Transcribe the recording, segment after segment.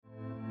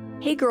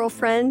Hey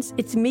girlfriends,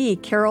 it's me,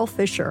 Carol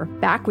Fisher,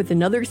 back with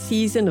another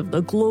season of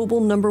the global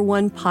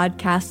 #1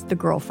 podcast, The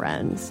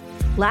Girlfriends.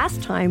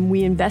 Last time,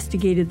 we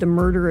investigated the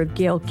murder of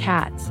Gail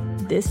Katz.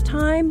 This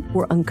time,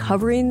 we're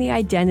uncovering the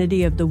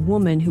identity of the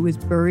woman who was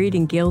buried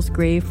in Gail's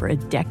grave for a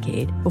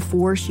decade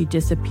before she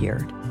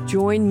disappeared.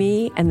 Join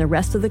me and the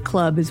rest of the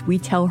club as we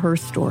tell her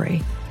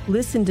story.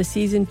 Listen to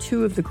Season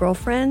 2 of The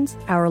Girlfriends,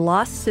 Our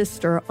Lost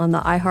Sister on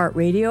the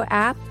iHeartRadio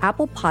app,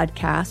 Apple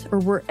Podcasts, or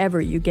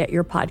wherever you get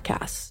your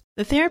podcasts.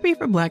 The Therapy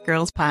for Black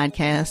Girls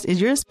podcast is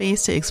your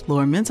space to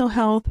explore mental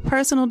health,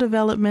 personal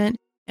development,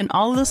 and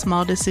all of the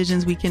small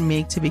decisions we can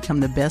make to become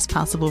the best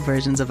possible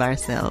versions of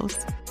ourselves.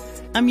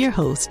 I'm your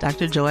host,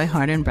 Dr. Joy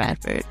Harden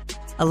Bradford,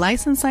 a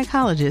licensed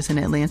psychologist in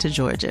Atlanta,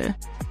 Georgia,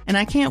 and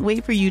I can't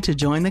wait for you to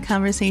join the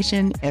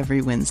conversation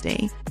every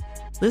Wednesday.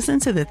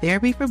 Listen to the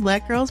Therapy for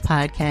Black Girls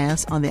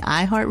podcast on the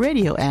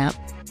iHeartRadio app,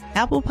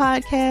 Apple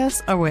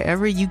Podcasts, or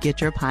wherever you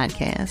get your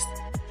podcasts.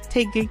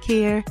 Take good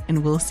care,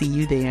 and we'll see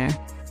you there.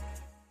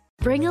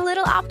 Bring a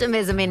little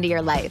optimism into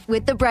your life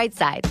with The Bright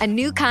Side, a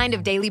new kind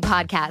of daily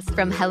podcast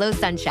from Hello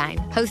Sunshine,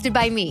 hosted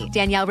by me,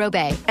 Danielle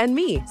Robay. And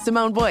me,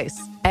 Simone Boyce.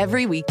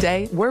 Every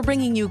weekday, we're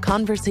bringing you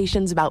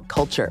conversations about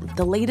culture,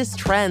 the latest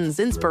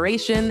trends,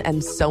 inspiration,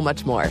 and so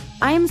much more.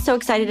 I am so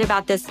excited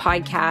about this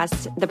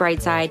podcast, The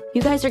Bright Side.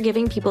 You guys are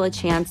giving people a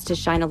chance to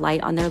shine a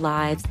light on their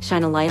lives,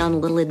 shine a light on a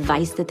little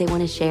advice that they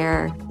want to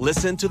share.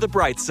 Listen to The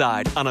Bright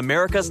Side on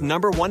America's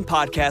 #1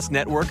 podcast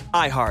network,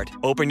 iHeart.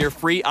 Open your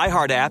free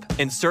iHeart app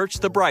and search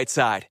The Bright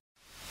Side.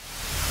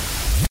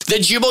 The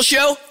Jubal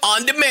Show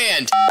on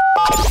demand.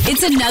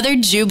 It's another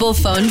Jubal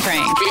phone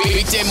prank.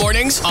 Weekday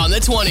mornings on the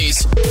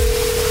 20s.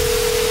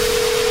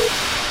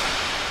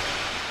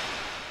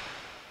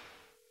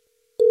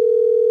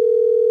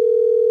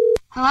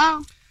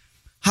 Hello?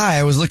 Hi,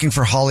 I was looking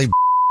for Holly.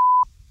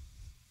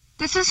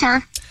 This is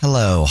her.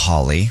 Hello,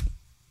 Holly.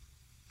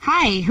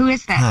 Hi, who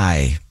is this?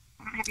 Hi.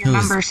 I don't have your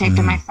number saved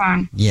in my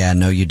phone. Yeah,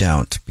 no, you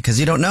don't. Because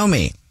you don't know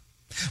me.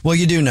 Well,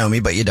 you do know me,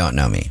 but you don't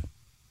know me.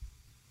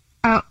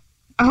 Oh,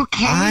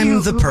 okay.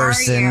 I'm the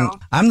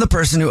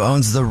person who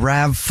owns the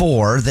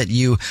RAV4 that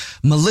you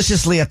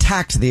maliciously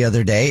attacked the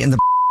other day in the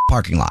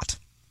parking lot.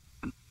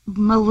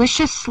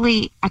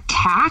 Maliciously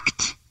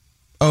attacked?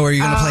 Oh, are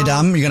you going to play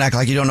dumb? You're going to act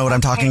like you don't know what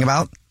I'm talking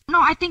about?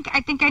 No, I think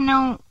I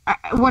know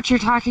what you're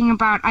talking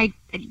about. I'm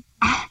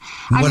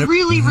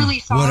really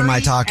sorry. What am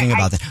I talking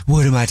about?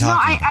 What am I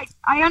talking about?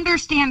 I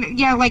understand.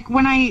 Yeah, like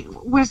when I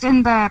was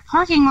in the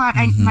parking lot,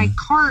 my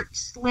cart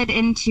slid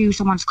into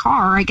someone's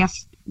car, I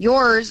guess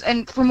yours,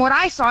 and from what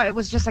I saw, it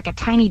was just like a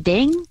tiny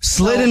ding.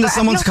 Slid into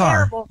someone's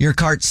car. Terrible. Your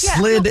cart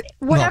slid. Yeah,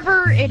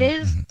 whatever it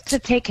is to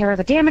take care of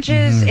the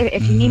damages.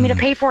 If you need me to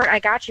pay for it, I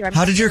got you.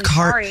 How did your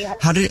cart?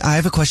 I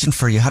have a question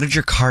for you. How did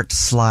your cart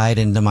slide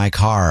into my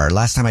car?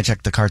 Last time I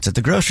checked, the carts at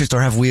the grocery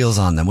store have wheels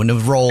on them. Wouldn't it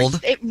have rolled?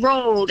 It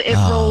rolled. It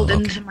rolled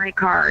into my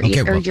car,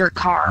 or your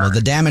car. Well,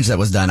 the damage that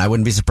was done, I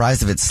wouldn't be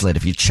surprised if it slid.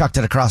 If you chucked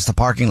it across the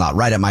parking lot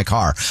right at my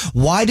car,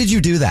 why did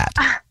you do that?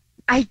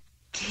 I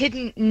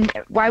didn't.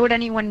 Why would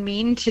anyone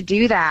mean to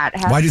do that?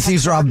 Why do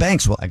thieves rob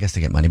banks? Well, I guess to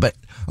get money, but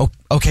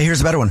okay,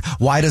 here's a better one.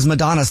 Why does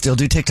Madonna still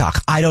do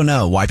TikTok? I don't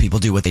know why people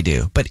do what they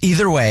do, but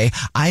either way,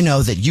 I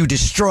know that you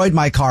destroyed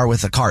my car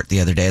with a cart the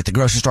other day at the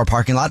grocery store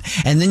parking lot,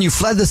 and then you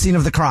fled the scene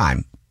of the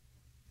crime.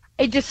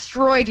 It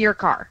destroyed your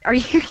car. Are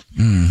you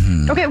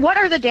okay? What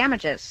are the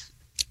damages?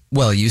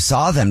 Well, you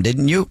saw them,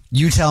 didn't you?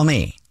 You tell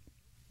me.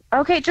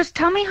 Okay, just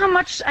tell me how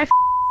much I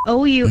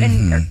owe you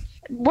and.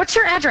 What's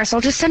your address? I'll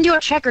just send you a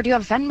check, or do you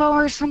have Venmo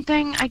or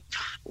something?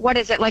 What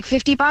is it, like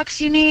 $50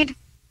 you need?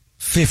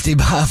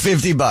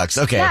 $50.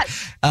 Okay.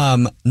 Yes.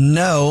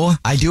 No,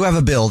 I do have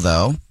a bill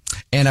though,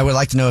 and I would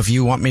like to know if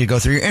you want me to go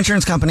through your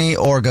insurance company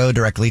or go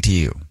directly to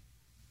you.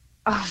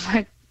 Oh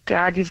my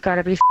God, you've got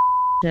to be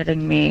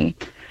shitting me.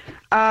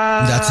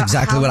 That's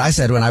exactly what I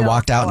said when I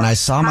walked out and I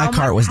saw my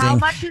cart was dinged. How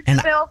much is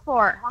the bill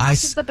for? How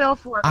much is the bill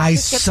for? I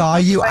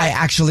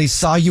actually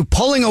saw you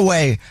pulling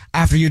away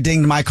after you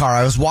dinged my car.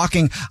 I was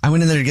walking. I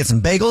went in there to get some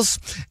bagels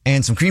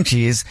and some cream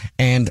cheese,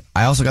 and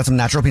I also got some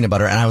natural peanut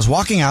butter, and I was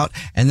walking out,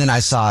 and then I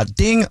saw a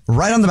ding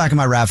right on the back of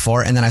my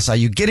RAV4, and then I saw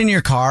you get in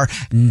your car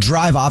and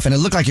drive off, and it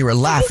looked like you were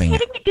laughing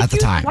at the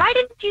time. Why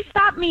didn't you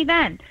stop me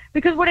then?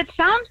 Because what it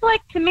sounds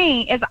like to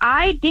me is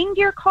I dinged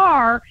your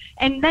car,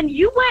 and then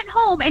you went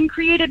home and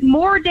created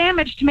more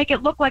damage to make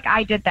it look like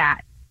I did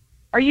that.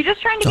 Are you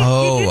just trying to get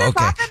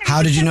okay.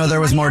 How did you know there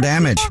was more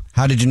damage?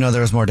 How did you know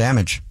there was more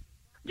damage?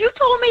 You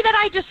told me that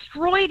I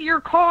destroyed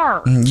your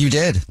car. You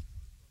did.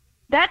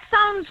 That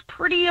sounds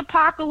pretty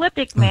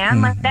apocalyptic,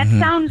 man. That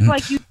sounds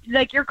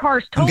like your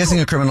car's total. I'm guessing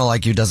a criminal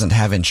like you doesn't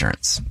have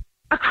insurance.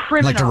 A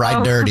criminal. Like to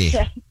ride dirty.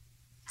 Okay.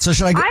 So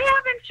should I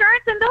have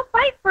insurance, and they'll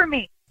fight for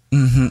me.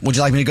 Would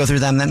you like me to go through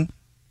them then?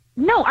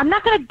 No, I'm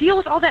not going to deal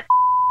with all that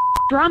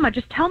drama.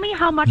 Just tell me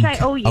how much I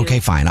owe you. Okay,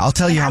 fine. I'll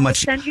tell you how much.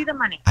 Send you the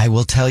money. I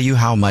will tell you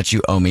how much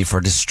you owe me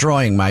for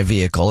destroying my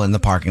vehicle in the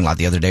parking lot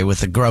the other day with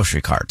the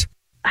grocery cart.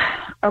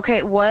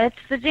 Okay, what's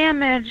the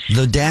damage?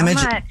 The damage?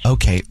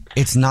 Okay,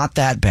 it's not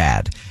that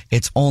bad.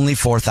 It's only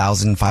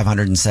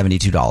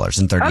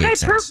 $4,572.38. Okay,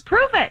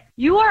 prove it.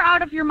 You are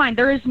out of your mind.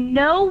 There is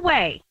no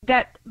way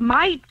that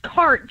my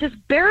cart just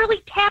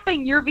barely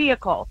tapping your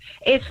vehicle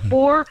is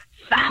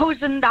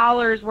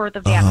 $4,000 worth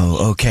of damage.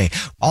 Oh, okay.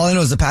 All I know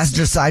is the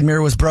passenger side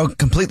mirror was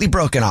completely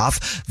broken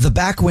off. The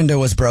back window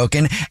was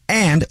broken,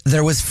 and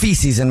there was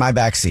feces in my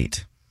back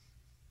seat.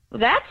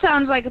 That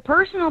sounds like a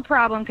personal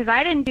problem because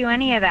I didn't do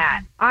any of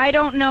that. I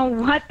don't know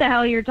what the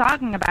hell you're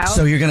talking about.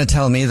 So you're going to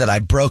tell me that I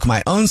broke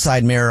my own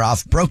side mirror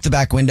off, broke the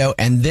back window,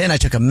 and then I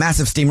took a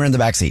massive steamer in the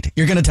back seat.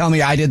 You're going to tell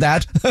me I did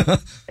that?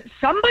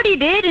 Somebody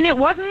did, and it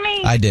wasn't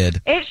me. I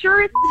did. It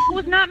sure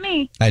was not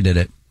me. I did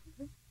it.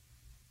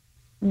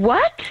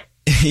 What?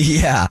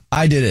 Yeah,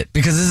 I did it.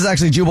 Because this is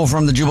actually Jubal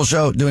from The Jubal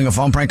Show doing a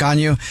phone prank on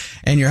you,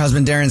 and your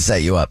husband Darren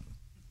set you up.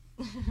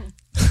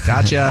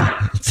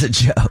 Gotcha. It's a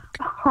joke.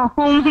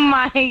 Oh,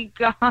 my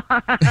God.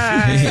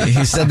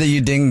 He said that you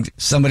dinged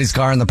somebody's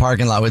car in the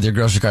parking lot with your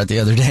grocery cart the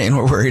other day, and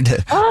we're worried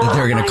that they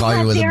were going to call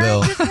you with a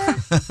bill.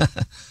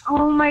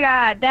 Oh, my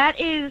God. That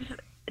is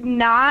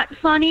not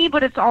funny,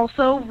 but it's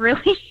also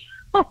really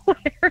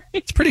hilarious.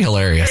 It's pretty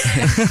hilarious.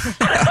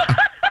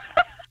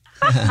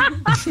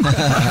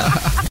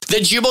 The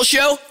Jubal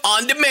Show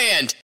on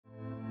demand.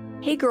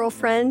 Hey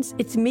girlfriends,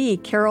 it's me,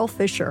 Carol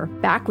Fisher,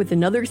 back with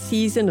another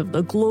season of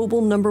the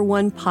global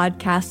 #1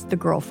 podcast, The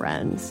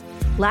Girlfriends.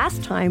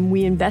 Last time,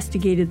 we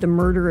investigated the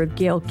murder of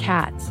Gail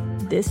Katz.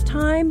 This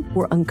time,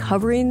 we're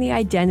uncovering the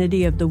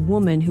identity of the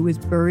woman who was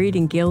buried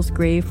in Gail's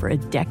grave for a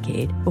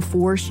decade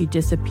before she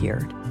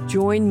disappeared.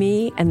 Join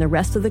me and the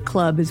rest of the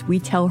club as we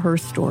tell her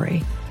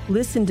story.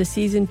 Listen to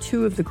Season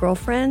 2 of The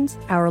Girlfriends,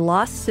 Our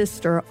Lost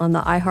Sister on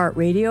the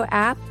iHeartRadio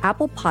app,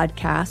 Apple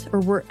Podcasts,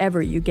 or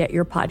wherever you get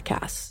your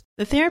podcasts.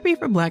 The Therapy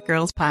for Black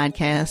Girls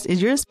podcast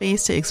is your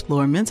space to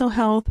explore mental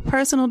health,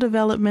 personal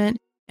development,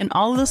 and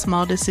all of the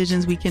small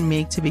decisions we can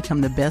make to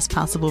become the best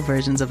possible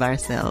versions of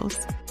ourselves.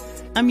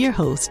 I'm your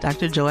host,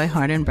 Dr. Joy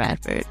Harden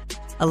Bradford,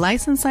 a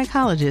licensed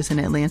psychologist in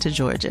Atlanta,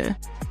 Georgia,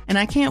 and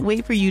I can't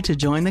wait for you to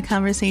join the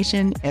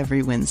conversation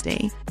every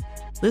Wednesday.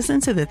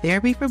 Listen to the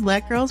Therapy for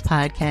Black Girls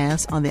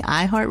podcast on the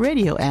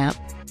iHeartRadio app,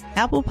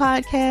 Apple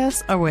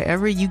Podcasts, or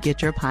wherever you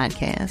get your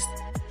podcasts.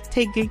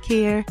 Take good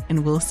care,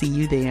 and we'll see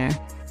you there.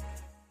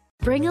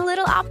 Bring a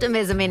little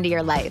optimism into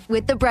your life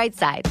with The Bright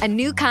Side, a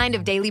new kind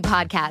of daily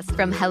podcast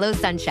from Hello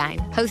Sunshine,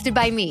 hosted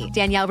by me,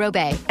 Danielle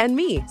Robay. And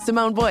me,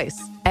 Simone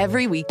Boyce.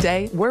 Every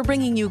weekday, we're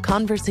bringing you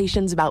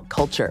conversations about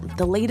culture,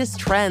 the latest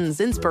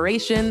trends,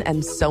 inspiration,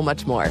 and so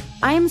much more.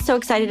 I am so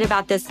excited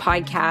about this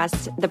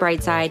podcast, The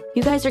Bright Side.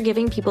 You guys are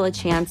giving people a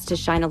chance to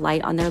shine a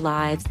light on their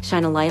lives,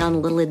 shine a light on a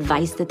little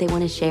advice that they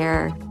want to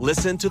share.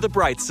 Listen to The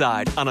Bright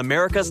Side on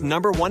America's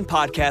 #1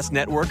 podcast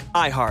network,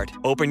 iHeart.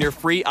 Open your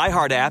free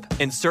iHeart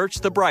app and search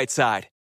The Bright Side.